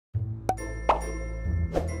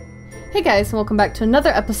Hey guys, and welcome back to another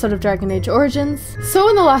episode of Dragon Age Origins. So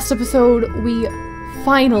in the last episode, we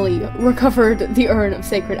finally recovered the Urn of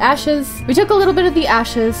Sacred Ashes. We took a little bit of the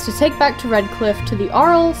ashes to take back to Redcliffe to the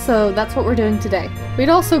Arl, so that's what we're doing today. We'd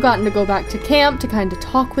also gotten to go back to camp to kind of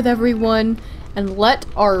talk with everyone and let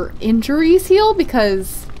our injuries heal,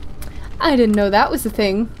 because I didn't know that was a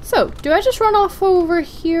thing. So, do I just run off over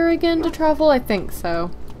here again to travel? I think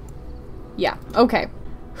so. Yeah, okay.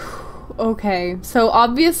 Okay, so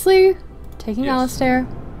obviously, taking Alistair.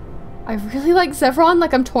 I really like Zevron.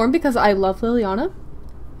 Like, I'm torn because I love Liliana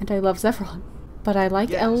and I love Zevron, but I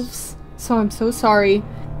like elves, so I'm so sorry.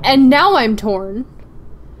 And now I'm torn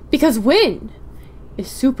because Wynn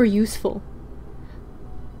is super useful,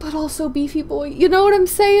 but also Beefy Boy. You know what I'm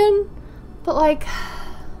saying? But like,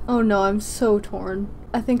 oh no, I'm so torn.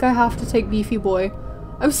 I think I have to take Beefy Boy.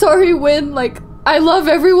 I'm sorry, Wynn. Like, I love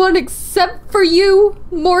everyone except for you,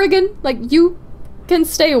 Morrigan. Like, you can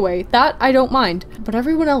stay away. That I don't mind. But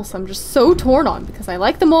everyone else I'm just so torn on because I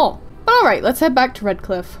like them all. But alright, let's head back to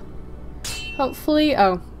Redcliffe. Hopefully,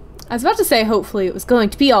 oh, I was about to say hopefully it was going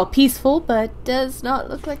to be all peaceful, but does not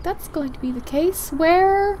look like that's going to be the case.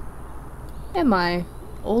 Where am I?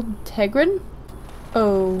 Old Tegrin?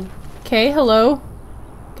 Okay, hello.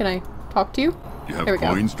 Can I talk to you? You have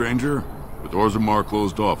coin, stranger? With Orzammar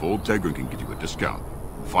closed off, old Tegrin can get you a discount.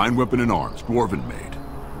 Fine weapon and arms, dwarven made.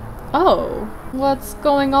 Oh, what's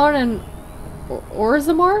going on in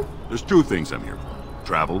Orzammar? There's two things I'm here for.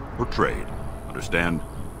 Travel or trade. Understand?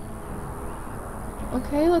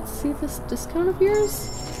 Okay, let's see this discount of yours.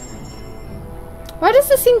 Why does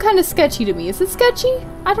this seem kind of sketchy to me? Is it sketchy?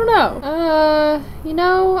 I don't know. You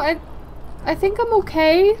know, I think I'm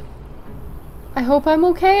okay. I hope I'm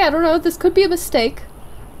okay. I don't know. This could be a mistake.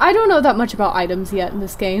 I don't know that much about items yet in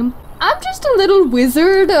this game. I'm just a little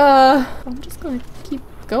wizard. I'm just gonna keep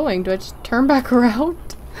going. Do I just turn back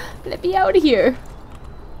around? Let me out of here.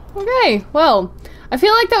 Okay, well, I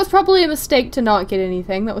feel like that was probably a mistake to not get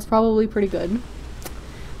anything. That was probably pretty good.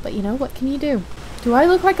 But you know, what can you do? Do I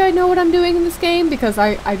look like I know what I'm doing in this game? Because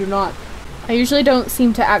I do not. I usually don't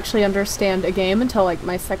seem to actually understand a game until like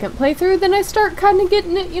my second playthrough. Then I start kind of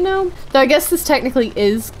getting it, you know? Though I guess this technically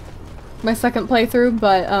is my second playthrough,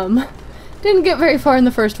 but didn't get very far in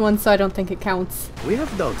the first one, so I don't think it counts. We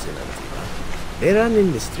have dogs in Antiva. They run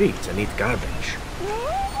in the streets and eat garbage.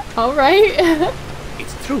 Alright.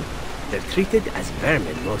 It's true. They're treated as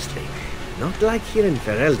vermin mostly. Not like here in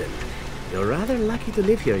Ferelden. You're rather lucky to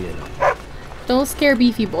live here, you know. Don't scare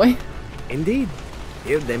Beefy Boy. Indeed.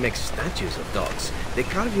 Here they make statues of dogs. They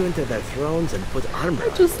carve you into their thrones and put armor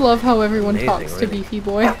on. I just love how everyone talks to really. Beefy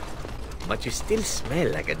Boy. But you still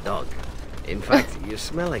smell like a dog. In fact, you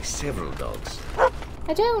smell like several dogs.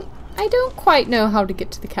 I don't quite know how to get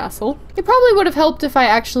to the castle. It probably would have helped if I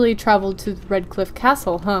actually traveled to Redcliffe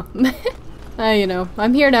Castle, huh? You know,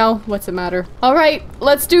 I'm here now. What's the matter? Alright,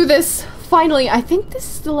 let's do this. Finally, I think this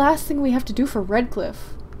is the last thing we have to do for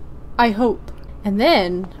Redcliffe. I hope. And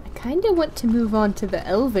then, I kind of want to move on to the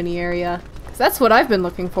Elven area, because that's what I've been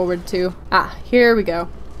looking forward to. Ah, here we go.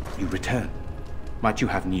 You return. Might you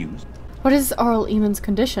have news? What is Arl Eamon's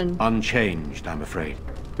condition? Unchanged, I'm afraid.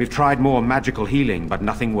 We've tried more magical healing, but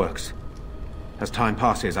nothing works. As time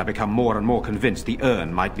passes, I become more and more convinced the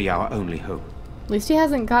urn might be our only hope. At least he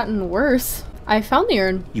hasn't gotten worse. I found the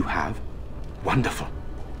urn. You have? Wonderful.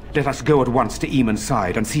 Let us go at once to Eamon's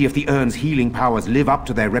side and see if the urn's healing powers live up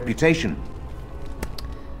to their reputation.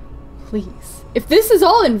 Please. If this is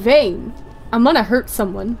all in vain, I'm gonna hurt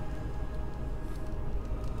someone.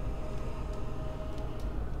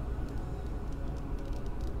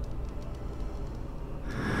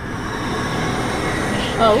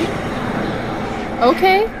 Oh.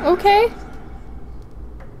 Okay, okay.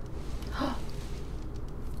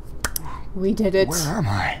 We did it. Where am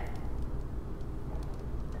I?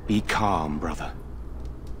 Be calm, brother.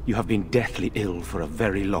 You have been deathly ill for a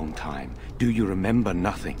very long time. Do you remember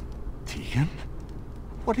nothing? Tegan?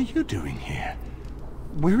 What are you doing here?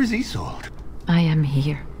 Where is Isolde? I am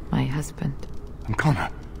here, my husband. And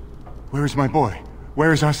Connor? Where is my boy?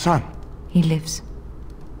 Where is our son? He lives,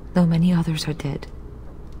 though many others are dead.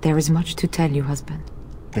 There is much to tell you, husband.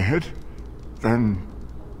 Dead? Then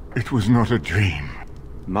it was not a dream.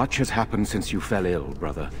 Much has happened since you fell ill,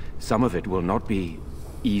 brother. Some of it will not be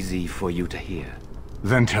easy for you to hear.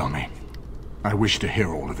 Then tell me. I wish to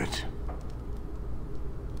hear all of it.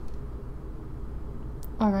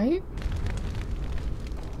 Alright.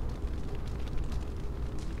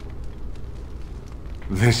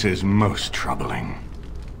 This is most troubling.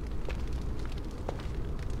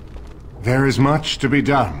 There is much to be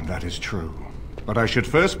done, that is true. But I should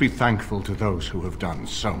first be thankful to those who have done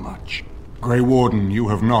so much. Grey Warden, you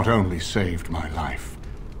have not only saved my life,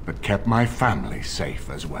 but kept my family safe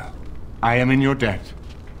as well. I am in your debt.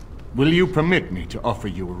 Will you permit me to offer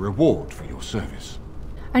you a reward for your service?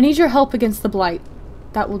 I need your help against the Blight.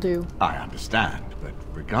 That will do. I understand, but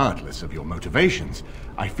regardless of your motivations,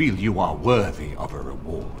 I feel you are worthy of a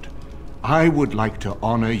reward. I would like to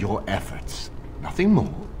honor your efforts. Nothing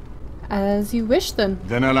more. As you wish, then.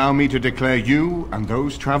 Then allow me to declare you and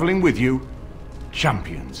those traveling with you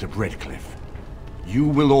champions of Redcliffe. You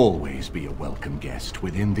will always be a welcome guest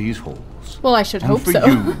within these halls. Well, I should hope and for so.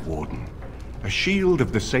 you, Warden, a shield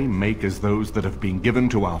of the same make as those that have been given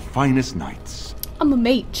to our finest knights. I'm a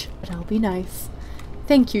mage, but I'll be nice.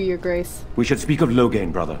 Thank you, Your Grace. We should speak of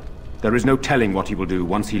Loghain, brother. There is no telling what he will do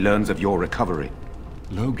once he learns of your recovery.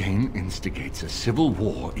 Loghain instigates a civil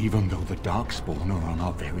war even though the Darkspawn are on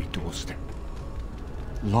our very doorstep.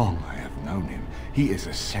 Long I have known him. He is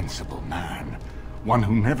a sensible man, one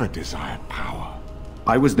who never desired power.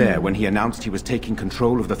 I was there when he announced he was taking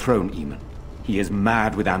control of the throne, Eamon. He is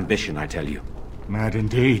mad with ambition, I tell you. Mad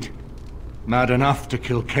indeed. Mad enough to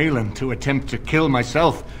kill Kaelan, to attempt to kill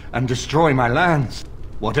myself and destroy my lands.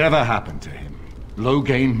 Whatever happened to him,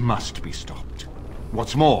 Loghain must be stopped.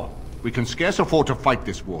 What's more, we can scarce afford to fight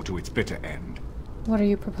this war to its bitter end. What are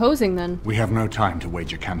you proposing, then? We have no time to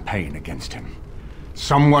wage a campaign against him.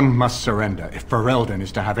 Someone must surrender if Ferelden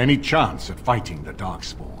is to have any chance at fighting the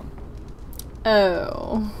Darkspawn.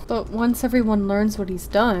 Oh, but once everyone learns what he's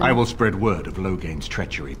done... I will spread word of Loghain's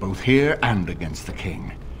treachery, both here and against the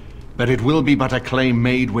king. But it will be but a claim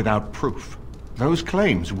made without proof. Those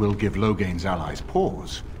claims will give Loghain's allies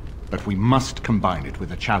pause, but we must combine it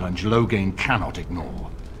with a challenge Loghain cannot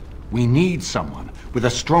ignore. We need someone with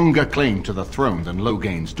a stronger claim to the throne than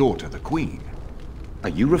Loghain's daughter, the Queen. Are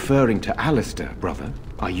you referring to Alistair, brother?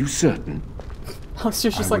 Are you certain?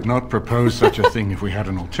 Alistair's just I like... would not propose such a thing if we had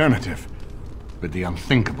an alternative, but the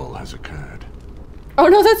unthinkable has occurred. Oh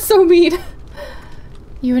no, that's so mean!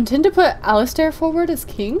 You intend to put Alistair forward as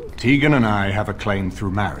king? Tegan and I have a claim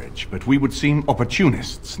through marriage, but we would seem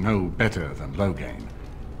opportunists no better than Loghain.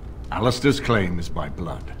 Alistair's claim is by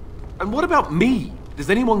blood. And what about me? Does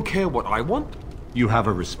anyone care what I want? You have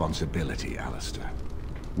a responsibility, Alistair.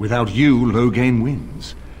 Without you, Loghain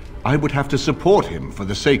wins. I would have to support him for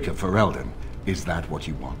the sake of Ferelden. Is that what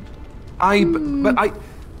you want? But I...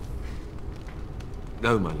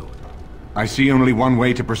 No, my lord. I see only one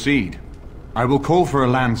way to proceed. I will call for a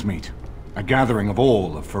landsmeet, a gathering of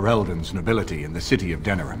all of Ferelden's nobility in the city of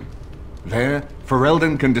Denerim. There,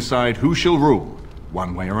 Ferelden can decide who shall rule,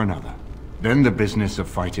 one way or another. Then the business of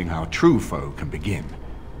fighting our true foe can begin.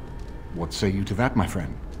 What say you to that, my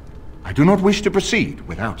friend? I do not wish to proceed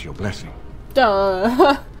without your blessing.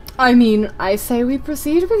 Duh. I mean, I say we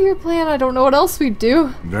proceed with your plan. I don't know what else we'd do.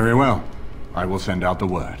 Very well. I will send out the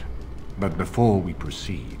word. But before we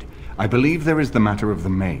proceed, I believe there is the matter of the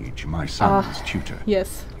mage, my son's tutor.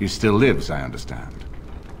 Yes. He still lives, I understand.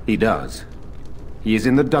 He does. He is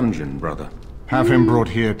in the dungeon, brother. Have him brought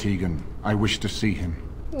here, Tegan. I wish to see him.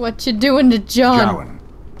 What you doing to John? Jowan,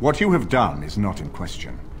 what you have done is not in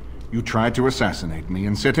question. You tried to assassinate me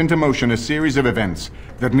and set into motion a series of events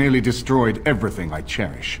that nearly destroyed everything I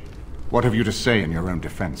cherish. What have you to say in your own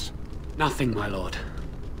defense? Nothing, my lord.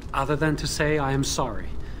 Other than to say I am sorry.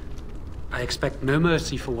 I expect no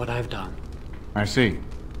mercy for what I've done. I see.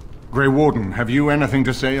 Grey Warden, have you anything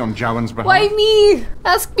to say on Jowan's behalf? Why me?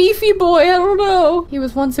 Ask Beefy Boy, I don't know. He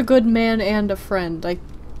was once a good man and a friend.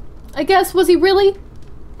 I guess, was he really?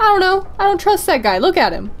 I don't know. I don't trust that guy. Look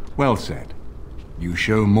at him. Well said. You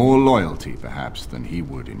show more loyalty, perhaps, than he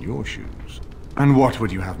would in your shoes. And what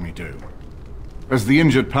would you have me do? As the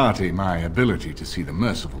injured party, my ability to see the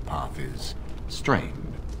merciful path is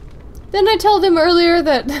strained. Didn't I tell them earlier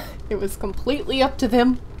that it was completely up to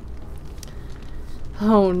them?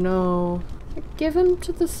 Oh no. Give him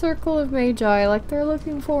to the Circle of Magi like they're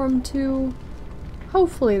looking for him to.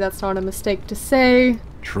 Hopefully that's not a mistake to say.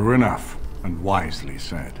 True enough, and wisely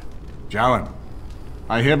said. Jowan,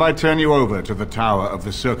 I hereby turn you over to the Tower of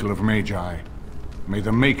the Circle of Magi. May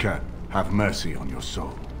the Maker have mercy on your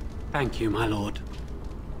soul. Thank you, my lord.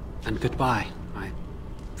 And goodbye, my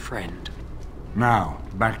friend. Now,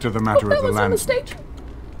 back to the matter of the was a landsmeet. mistake.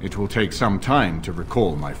 It will take some time to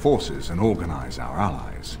recall my forces and organize our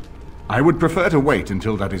allies. I would prefer to wait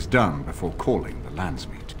until that is done before calling the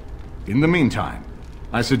landsmeet. In the meantime,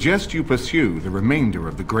 I suggest you pursue the remainder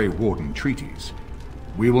of the Grey Warden treaties.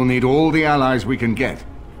 We will need all the allies we can get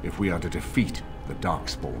if we are to defeat the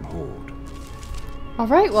Darkspawn Horde.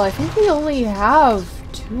 Alright, well I think we only have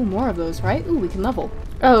 2 more of those, right? Ooh, we can level.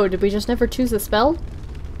 Oh, did we just never choose a spell?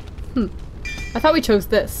 I thought we chose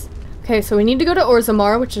this. Okay, so we need to go to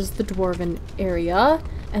Orzammar, which is the dwarven area.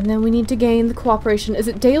 And then we need to gain the cooperation. Is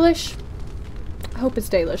it Dalish? I hope it's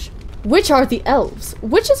Dalish. Which are the elves?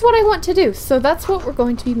 Which is what I want to do. So that's what we're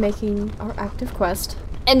going to be making our active quest.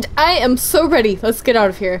 And I am so ready. Let's get out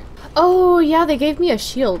of here. Oh, yeah, they gave me a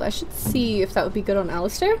shield. I should see if that would be good on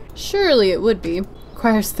Alistair. Surely it would be.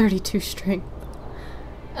 Requires 32 strength.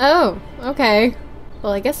 Oh, okay.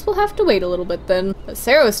 Well, I guess we'll have to wait a little bit then. But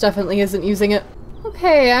Saros definitely isn't using it.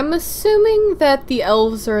 Okay, I'm assuming that the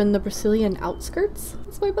elves are in the Brazilian outskirts.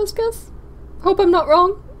 That's my best guess. Hope I'm not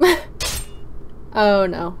wrong. Oh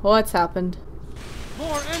no, what's happened?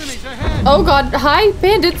 More enemies ahead! Oh god, hi,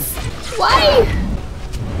 bandits! Why?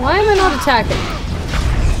 Why am I not attacking?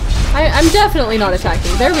 I'm definitely not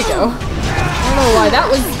attacking. There we go. I don't know why that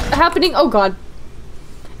was happening. Oh god.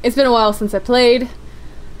 It's been a while since I played.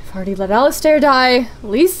 I've already let Alistair die. At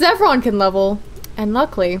least Zevron can level. And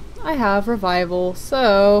luckily, I have revival,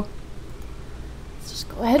 so let's just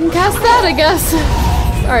go ahead and cast that, I guess.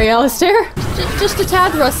 Sorry, Alistair. Just a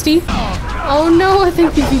tad rusty. Oh no, I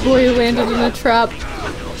think Beefy Boy landed in a trap.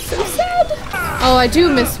 So sad. Oh, I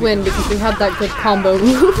do miss Win because we had that good combo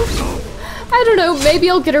move. I don't know, maybe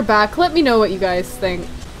I'll get her back. Let me know what you guys think.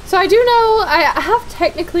 So I do know I have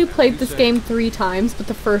technically played this game 3 times, but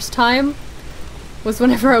the first time was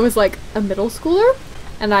whenever I was like a middle schooler.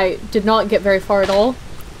 And I did not get very far at all.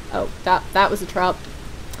 Oh, that was a trap.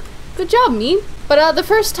 Good job, me. But the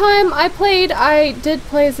first time I played, I did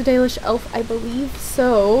play as a Dalish elf, I believe.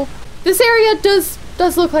 So this area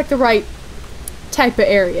does look like the right type of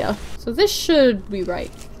area. So this should be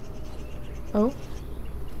right. Oh.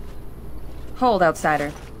 Hold,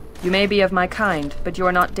 outsider. You may be of my kind, but you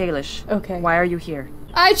are not Dalish. Okay. Why are you here?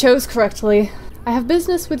 I chose correctly. I have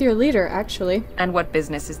business with your leader, actually. And what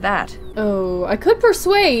business is that? Oh, I could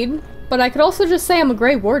persuade, but I could also just say I'm a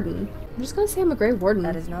Grey Warden. I'm just gonna say I'm a Grey Warden.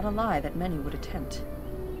 That is not a lie that many would attempt.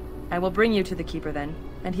 I will bring you to the Keeper then,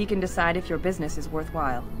 and he can decide if your business is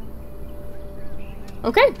worthwhile.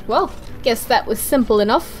 Okay, well, guess that was simple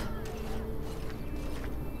enough.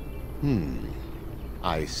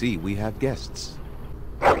 I see we have guests.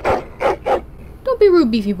 Don't be rude,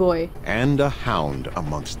 Beefy Boy. And a hound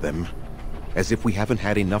amongst them. As if we haven't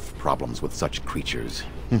had enough problems with such creatures.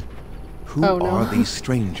 Who Oh, no. are these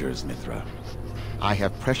strangers, Mithra? I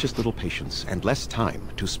have precious little patience and less time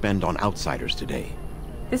to spend on outsiders today.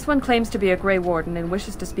 This one claims to be a Grey Warden and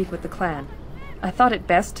wishes to speak with the clan. I thought it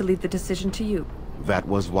best to leave the decision to you. That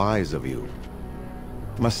was wise of you.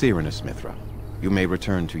 Masirinus, Mithra, you may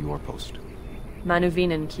return to your post.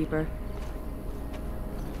 Manuvinen, Keeper.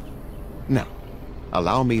 Now,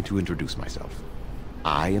 allow me to introduce myself.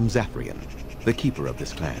 I am Zafrian, the keeper of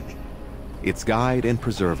this clan. Its guide and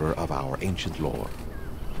preserver of our ancient lore.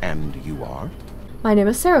 And you are? My name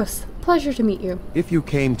is Saros. Pleasure to meet you. If you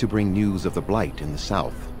came to bring news of the Blight in the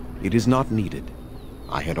south, it is not needed.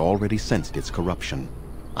 I had already sensed its corruption.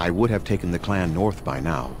 I would have taken the clan north by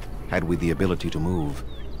now, had we the ability to move.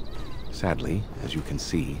 Sadly, as you can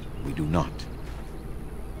see, we do not.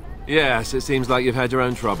 Yes, it seems like you've had your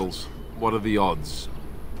own troubles. What are the odds?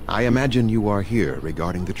 I imagine you are here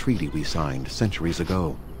regarding the treaty we signed centuries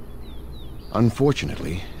ago.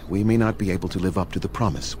 Unfortunately, we may not be able to live up to the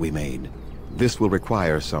promise we made. This will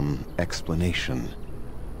require some explanation.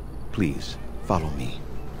 Please, follow me.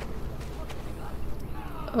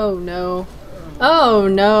 Oh no. Oh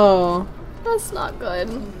no. That's not good.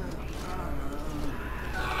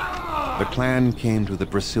 The clan came to the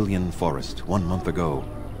Brazilian forest 1 month ago,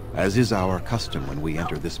 as is our custom when we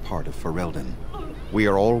enter this part of Ferelden. We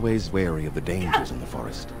are always wary of the dangers in the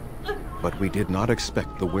forest, but we did not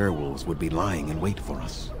expect the werewolves would be lying in wait for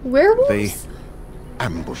us. Werewolves? They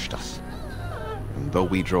ambushed us. And though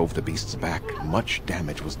we drove the beasts back, much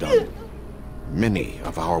damage was done. Many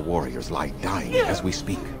of our warriors lie dying as we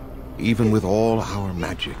speak. Even with all our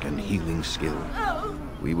magic and healing skill,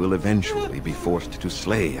 we will eventually be forced to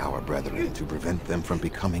slay our brethren to prevent them from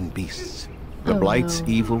becoming beasts. The Blight's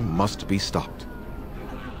evil must be stopped.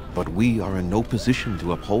 But we are in no position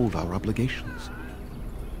to uphold our obligations.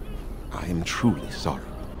 I am truly sorry.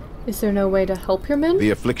 Is there no way to help your men?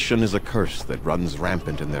 The affliction is a curse that runs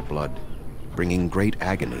rampant in their blood, bringing great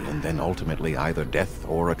agony and then ultimately either death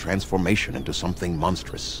or a transformation into something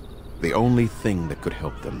monstrous. The only thing that could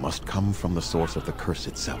help them must come from the source of the curse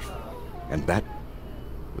itself. And that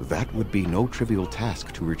would be no trivial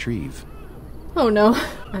task to retrieve. Oh no.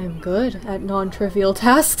 I'm good at non-trivial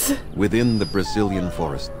tasks. Within the Brazilian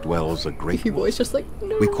forest dwells a great Beefy Boy's just like,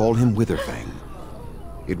 no. We call him Witherfang.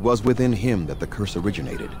 It was within him that the curse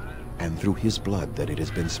originated, and through his blood that it has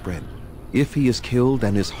been spread. If he is killed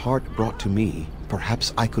and his heart brought to me,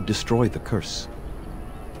 perhaps I could destroy the curse.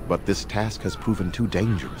 but this task has proven too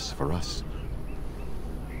dangerous for us.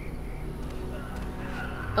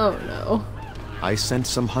 Oh no. I sent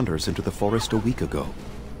some hunters into the forest a week ago,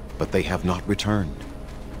 but they have not returned.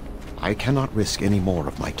 I cannot risk any more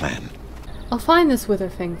of my clan. I'll find this wither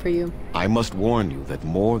thing for you. I must warn you that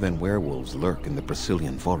more than werewolves lurk in the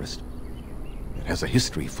Brazilian forest. It has a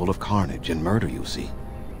history full of carnage and murder, you see.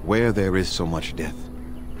 Where there is so much death,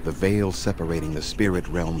 the veil separating the spirit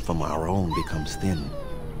realm from our own becomes thin,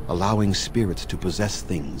 allowing spirits to possess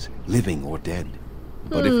things, living or dead.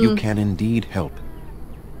 But if you can indeed help,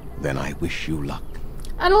 then I wish you luck.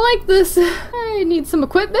 I don't like this. I need some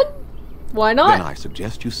equipment. Why not? Then I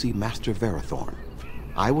suggest you see Master Verathorn.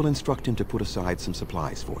 I will instruct him to put aside some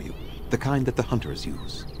supplies for you, the kind that the hunters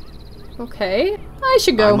use. Okay, I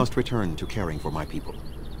should go. I must return to caring for my people.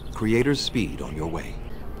 Creator's speed on your way.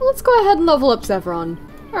 Let's go ahead and level up Zevron.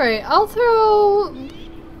 Alright, I'll throw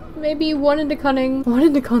maybe 1 into Cunning, 1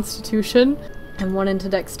 into Constitution, and 1 into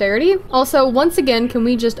Dexterity. Also, once again, can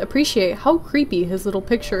we just appreciate how creepy his little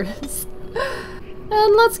picture is?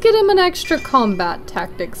 And let's get him an extra combat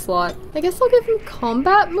tactic slot. I guess I'll give him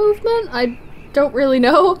combat movement? I don't really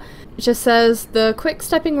know. It just says, the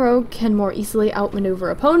quick-stepping rogue can more easily outmaneuver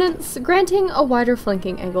opponents, granting a wider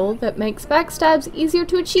flanking angle that makes backstabs easier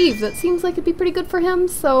to achieve. That seems like it'd be pretty good for him,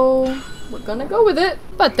 so we're gonna go with it.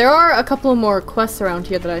 But there are a couple more quests around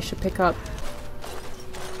here that I should pick up.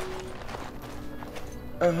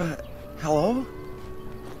 Hello?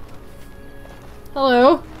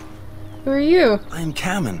 Hello? Who are you? I'm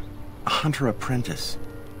Kamen, a hunter apprentice.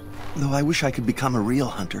 Though I wish I could become a real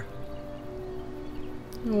hunter.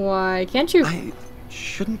 Why can't you? I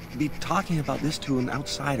shouldn't be talking about this to an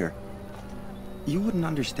outsider. You wouldn't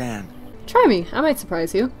understand. Try me. I might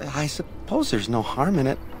surprise you. I suppose there's no harm in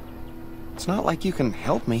it. It's not like you can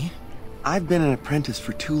help me. I've been an apprentice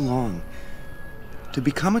for too long. To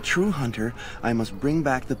become a true hunter, I must bring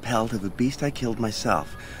back the pelt of a beast I killed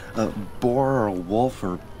myself. A boar or a wolf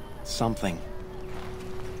or something.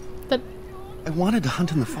 But I wanted to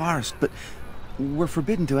hunt in the forest, but we're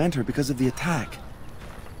forbidden to enter because of the attack.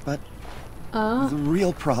 But the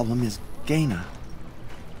real problem is Gaina.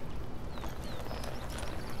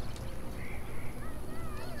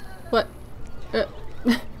 What?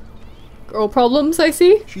 Girl problems, I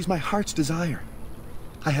see? She's my heart's desire.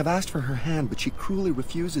 I have asked for her hand, but she cruelly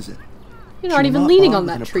refuses it. You're not even leaning on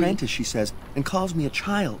that an tree. Apprentice, she says, and calls me a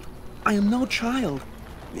child. I am no child.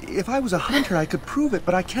 If I was a hunter, I could prove it,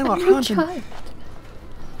 but I cannot hunt.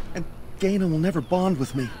 And Gaina will never bond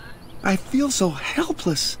with me. I feel so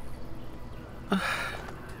helpless.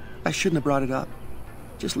 I shouldn't have brought it up.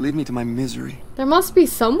 Just leave me to my misery. There must be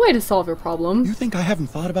some way to solve your problem. You think I haven't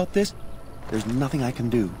thought about this? There's nothing I can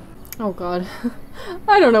do. Oh god.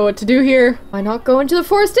 I don't know what to do here. Why not go into the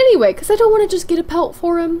forest anyway? Because I don't want to just get a pelt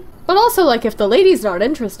for him. But also, like, if the lady's not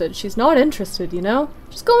interested, she's not interested, you know?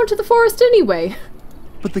 Just go into the forest anyway.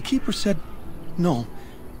 But the keeper said, no,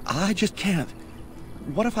 I just can't.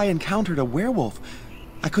 What if I encountered a werewolf?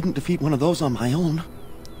 I couldn't defeat one of those on my own.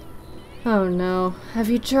 Oh no. Have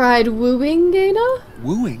you tried wooing, Gaina?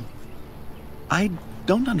 Wooing? I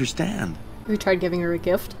don't understand. Have you tried giving her a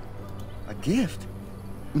gift? A gift?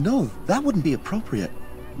 No, that wouldn't be appropriate.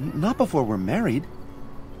 Not before we're married.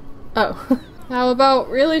 Oh. How about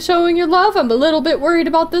really showing your love? I'm a little bit worried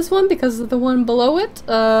about this one because of the one below it.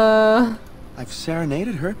 I've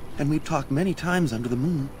serenaded her, and we've talked many times under the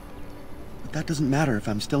moon. But that doesn't matter if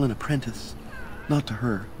I'm still an apprentice. Not to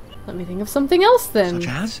her. Let me think of something else then. Such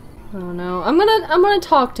as? Oh no. I'm gonna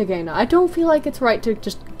talk to Gaina. I don't feel like it's right to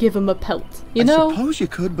just give him a pelt. You know? I suppose you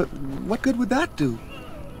could, but what good would that do?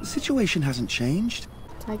 The situation hasn't changed.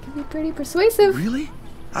 I can be pretty persuasive. Really?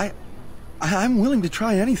 I'm willing to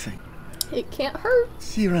try anything. It can't hurt.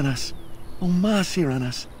 Cyranas. Oh, ma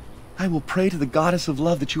Cyranas. I will pray to the goddess of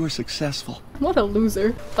love that you are successful. What a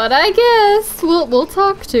loser. But I guess we'll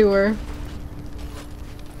talk to her.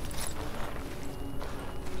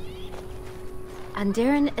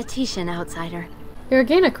 Andaran Atishan, outsider. You're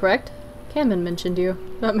Gaina, correct? Kamen mentioned you.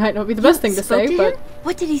 That might not be the best thing to say, but...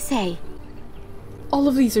 What did he say? All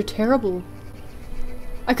of these are terrible.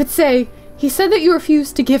 I could say, he said that you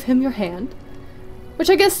refused to give him your hand. Which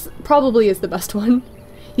I guess probably is the best one.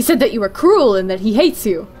 He said that you were cruel and that he hates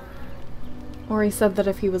you. Or he said that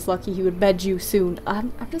if he was lucky he would bed you soon.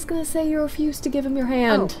 I'm just gonna say you refused to give him your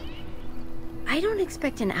hand. Oh. I don't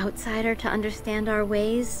expect an outsider to understand our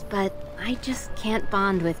ways, but I just can't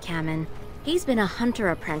bond with Kamen. He's been a hunter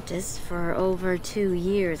apprentice for over 2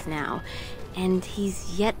 years now, and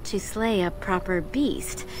he's yet to slay a proper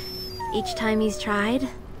beast. Each time he's tried,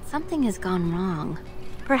 something has gone wrong.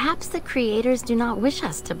 Perhaps the creators do not wish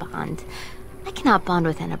us to bond. I cannot bond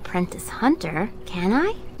with an apprentice hunter, can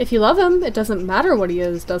I? If you love him, it doesn't matter what he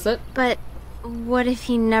is, does it? But what if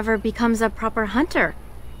he never becomes a proper hunter?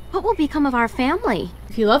 What will become of our family?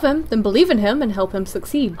 If you love him, then believe in him and help him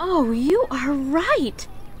succeed. Oh, you are right.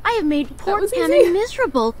 I have made poor easy. Canon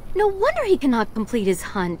miserable. No wonder he cannot complete his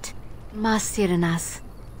hunt. Masiranas,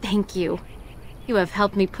 thank you. You have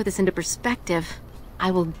helped me put this into perspective.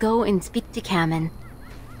 I will go and speak to Canon.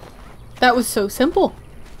 That was so simple.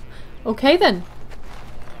 Okay then.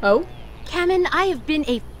 Oh? Canon, I have been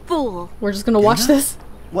a fool. We're just gonna watch this?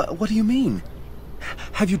 What do you mean?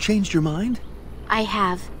 Have you changed your mind? I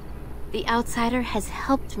have. The outsider has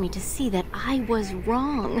helped me to see that I was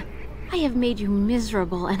wrong. I have made you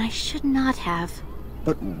miserable, and I should not have.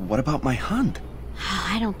 But what about my hunt?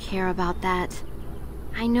 I don't care about that.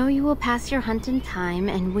 I know you will pass your hunt in time,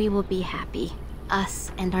 and we will be happy.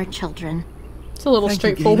 Us and our children. It's a little Thank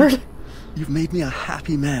straightforward. You, Gaina. You've made me a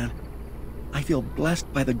happy man. I feel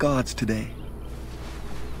blessed by the gods today.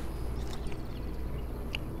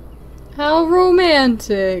 How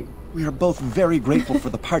romantic. We are both very grateful for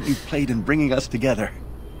the part you've played in bringing us together.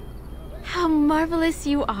 How marvelous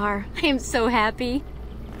you are. I am so happy.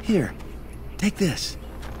 Here, take this.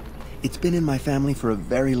 It's been in my family for a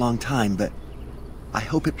very long time, but I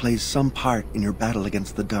hope it plays some part in your battle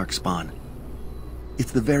against the Darkspawn.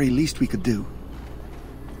 It's the very least we could do.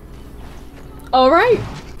 Alright.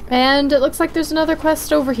 And it looks like there's another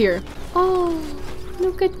quest over here. Oh,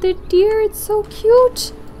 look at the deer. It's so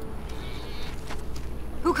cute.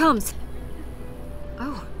 Who comes?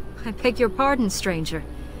 Oh, I beg your pardon, stranger.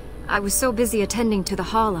 I was so busy attending to the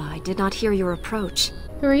Hala, I did not hear your approach.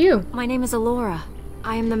 Who are you? My name is Elora.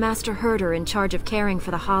 I am the Master Herder in charge of caring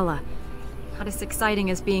for the Hala. Not as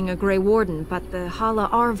exciting as being a Grey Warden, but the Hala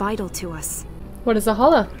are vital to us. What is a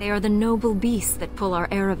Hala? They are the noble beasts that pull our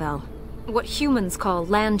Aravel. What humans call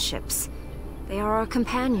land ships. They are our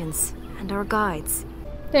companions and our guides.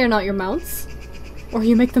 They are not your mounts. Or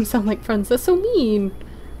you make them sound like friends. That's so mean.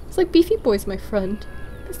 It's like Beefy Boy's my friend.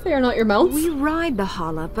 Guess they are not your mounts. We ride the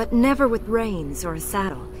Hala, but never with reins or a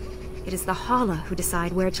saddle. It is the Hala who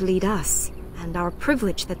decide where to lead us, and our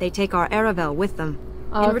privilege that they take our Aravel with them.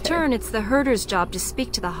 Okay. In return, it's the herder's job to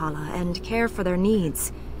speak to the Hala and care for their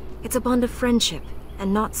needs. It's a bond of friendship,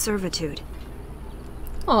 and not servitude.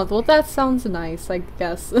 Oh, well that sounds nice, I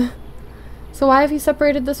guess. So why have you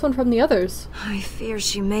separated this one from the others? I fear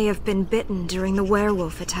she may have been bitten during the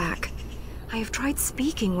werewolf attack. I have tried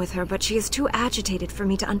speaking with her, but she is too agitated for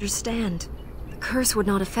me to understand. The curse would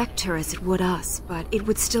not affect her as it would us, but it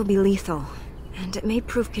would still be lethal. And it may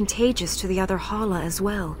prove contagious to the other Hala as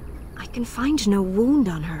well. I can find no wound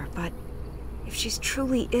on her, but if she's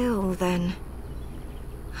truly ill, then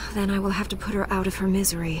I will have to put her out of her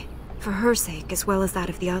misery. For her sake, as well as that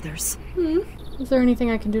of the others. Is there anything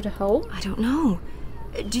I can do to help? I don't know.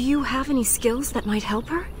 Do you have any skills that might help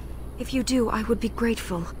her? If you do, I would be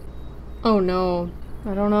grateful. Oh no.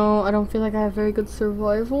 I don't know. I don't feel like I have very good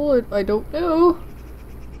survival. I don't know.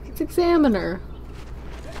 It's Examiner.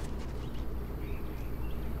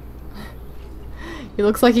 He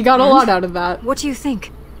looks like he got a lot out of that. What do you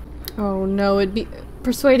think? Oh no,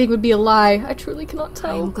 persuading would be a lie. I truly cannot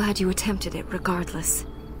tell. I'm glad you attempted it regardless.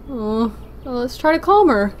 Oh, well, let's try to calm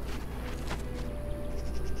her.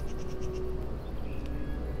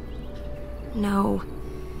 No.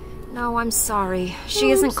 No, I'm sorry.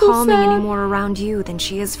 She isn't calming anymore around you than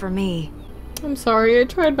she is for me. I'm sorry, I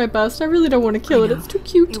tried my best. I really don't want to kill it. It's too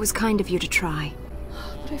cute. It was kind of you to try.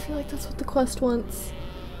 But I feel like that's what the quest wants.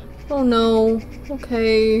 Oh no.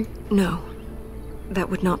 Okay. No. That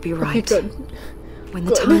would not be right. Okay, good. When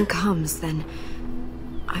the time comes, then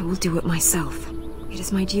I will do it myself. It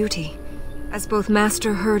is my duty, as both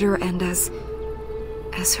Master Herder and as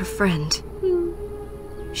her friend.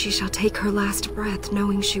 She shall take her last breath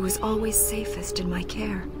knowing she was always safest in my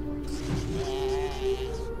care.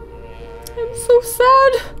 I'm so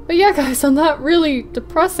sad. But yeah, guys, on that really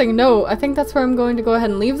depressing note, I think that's where I'm going to go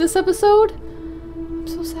ahead and leave this episode. I'm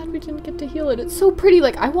so sad we didn't get to heal it. It's so pretty,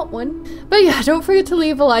 like, I want one. But yeah, don't forget to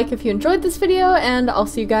leave a like if you enjoyed this video, and I'll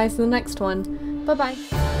see you guys in the next one. Bye-bye.